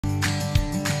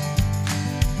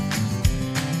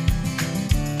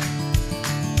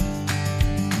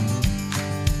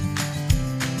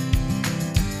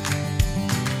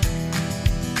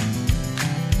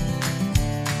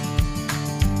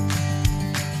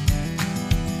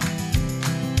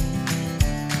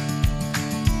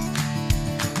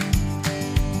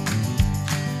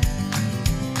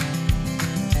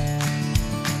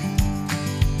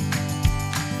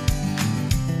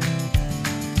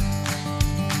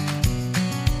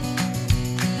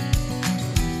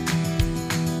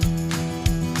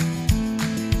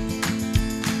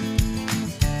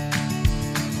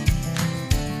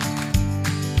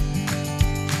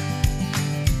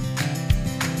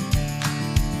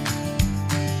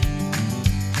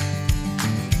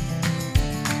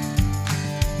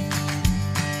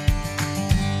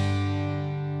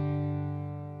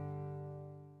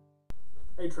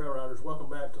Trail Riders, welcome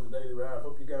back to the Daily Ride.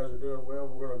 Hope you guys are doing well.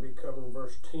 We're going to be covering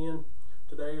verse 10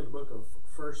 today of the book of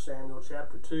 1 Samuel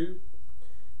chapter 2.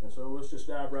 And so let's just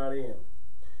dive right in.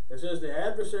 It says, the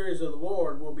adversaries of the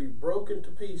Lord will be broken to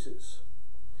pieces.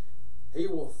 He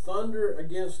will thunder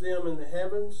against them in the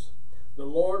heavens. The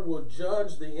Lord will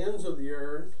judge the ends of the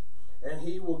earth, and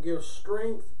he will give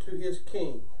strength to his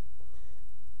king,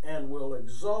 and will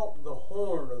exalt the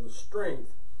horn of the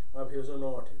strength of his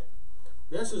anointed.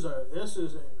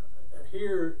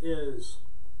 Here is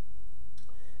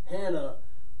Hannah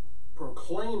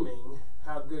proclaiming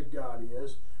how good God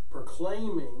is,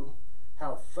 proclaiming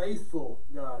how faithful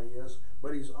God is,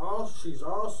 but she's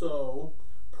also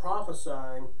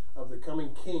prophesying of the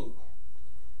coming king.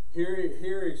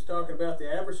 Here he's talking about the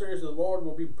adversaries of the Lord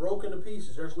will be broken to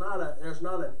pieces. There's not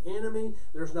an enemy,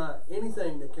 there's not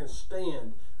anything that can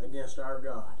stand against our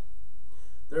God.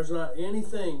 There's not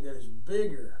anything that is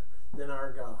bigger than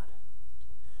our God.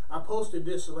 I posted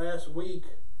this last week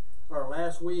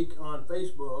on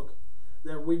Facebook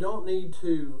that we don't need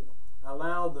to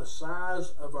allow the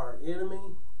size of our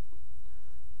enemy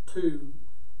to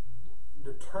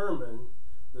determine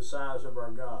the size of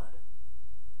our God.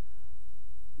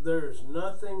 There's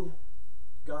nothing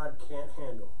God can't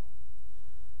handle.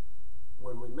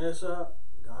 When we mess up,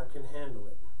 God can handle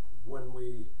it. When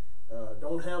we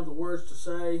don't have the words to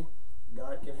say,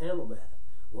 God can handle that.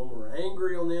 When we're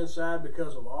angry on the inside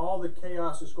because of all the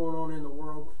chaos that's going on in the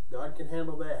world, God can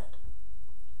handle that.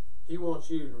 He wants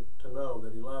you to know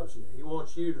that he loves you. He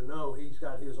wants you to know he's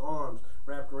got his arms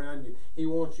wrapped around you. He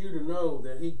wants you to know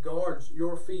that he guards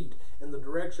your feet in the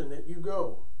direction that you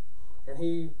go.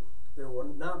 And there will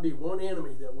not be one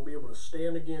enemy that will be able to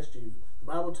stand against you. The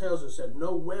Bible tells us that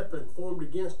no weapon formed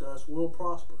against us will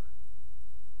prosper.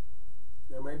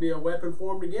 There may be a weapon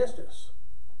formed against us,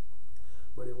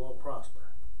 but it won't prosper.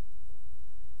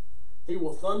 He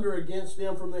will thunder against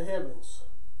them from the heavens.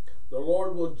 The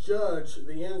Lord will judge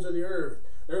the ends of the earth.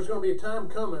 There's going to be a time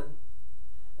coming,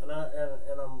 and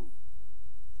I'm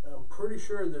pretty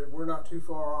sure that we're not too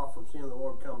far off from seeing the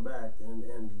Lord come back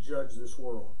and judge this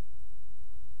world.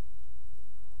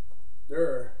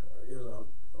 There is a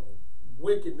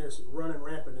wickedness running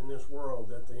rampant in this world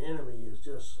that the enemy is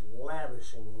just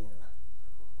lavishing in.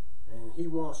 And he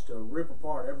wants to rip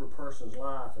apart every person's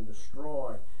life and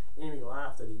destroy any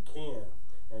life that he can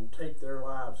and take their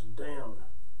lives down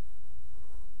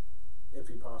if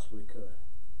he possibly could.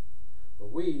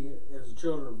 But we, as the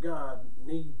children of God,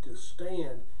 need to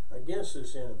stand against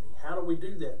this enemy. How do we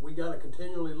do that? We got to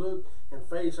continually look and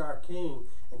face our King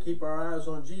and keep our eyes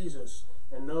on Jesus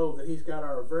and know that he's got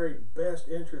our very best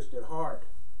interest at heart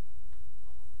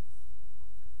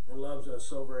and loves us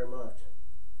so very much.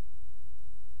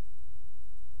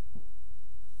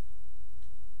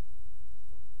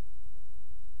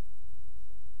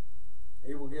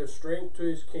 He will give strength to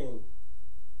his king.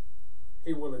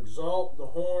 He will exalt the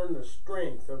horn, the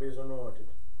strength of his anointed.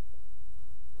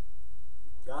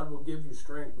 God will give you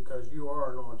strength because you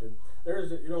are anointed.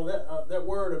 There's, that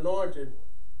word anointed.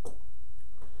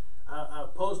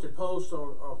 I've posted posts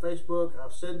on Facebook.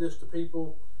 I've said this to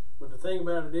people, but the thing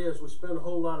about it is we spend a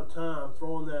whole lot of time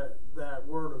throwing that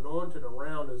word anointed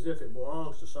around as if it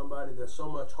belongs to somebody that's so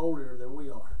much holier than we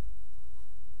are.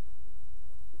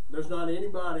 There's not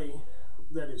anybody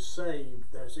that is saved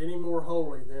that's any more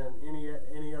holy than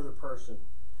any other person.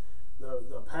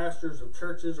 The pastors of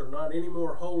churches are not any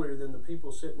more holier than the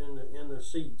people sitting in the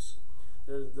seats.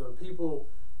 The people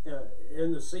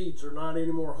in the seats are not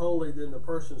any more holy than the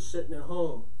person sitting at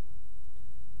home,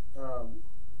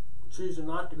 choosing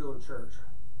not to go to church,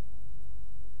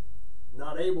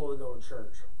 not able to go to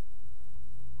church.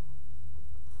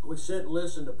 We sit and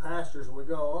listen to pastors and we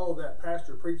go, oh, that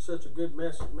pastor preached such a good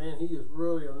message. Man, he is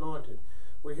really anointed.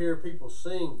 We hear people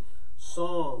sing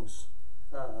songs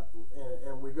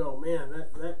and we go, man,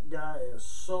 that guy is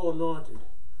so anointed.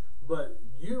 But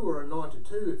you are anointed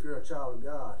too if you're a child of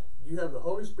God. You have the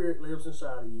Holy Spirit lives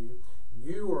inside of you.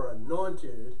 You are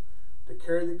anointed to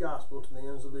carry the gospel to the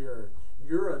ends of the earth.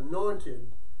 You're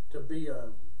anointed to be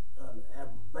an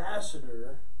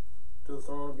ambassador to the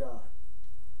throne of God.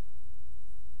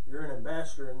 You're an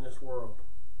ambassador in this world.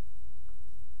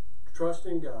 Trust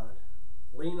in God,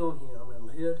 lean on him, and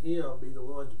let him be the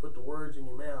one to put the words in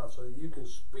your mouth so that you can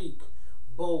speak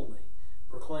boldly,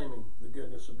 proclaiming the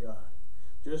goodness of God,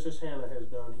 just as Hannah has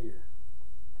done here.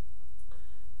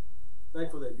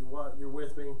 Thankful that you're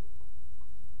with me,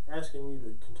 asking you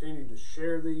to continue to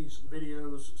share these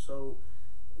videos so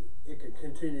it can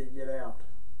continue to get out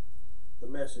the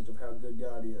message of how good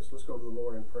God is. Let's go to the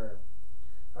Lord in prayer.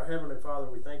 Our Heavenly Father,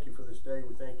 we thank you for this day.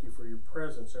 We thank you for your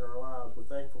presence in our lives. We're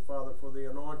thankful, Father, for the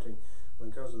anointing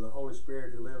because of the Holy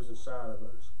Spirit who lives inside of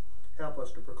us. Help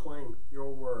us to proclaim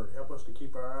your word. Help us to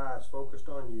keep our eyes focused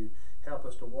on you. Help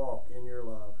us to walk in your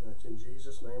love. And it's in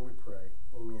Jesus' name we pray.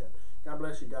 Amen. God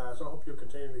bless you guys. I hope you'll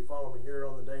continually follow me here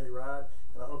on the Daily Ride,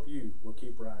 and I hope you will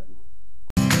keep riding.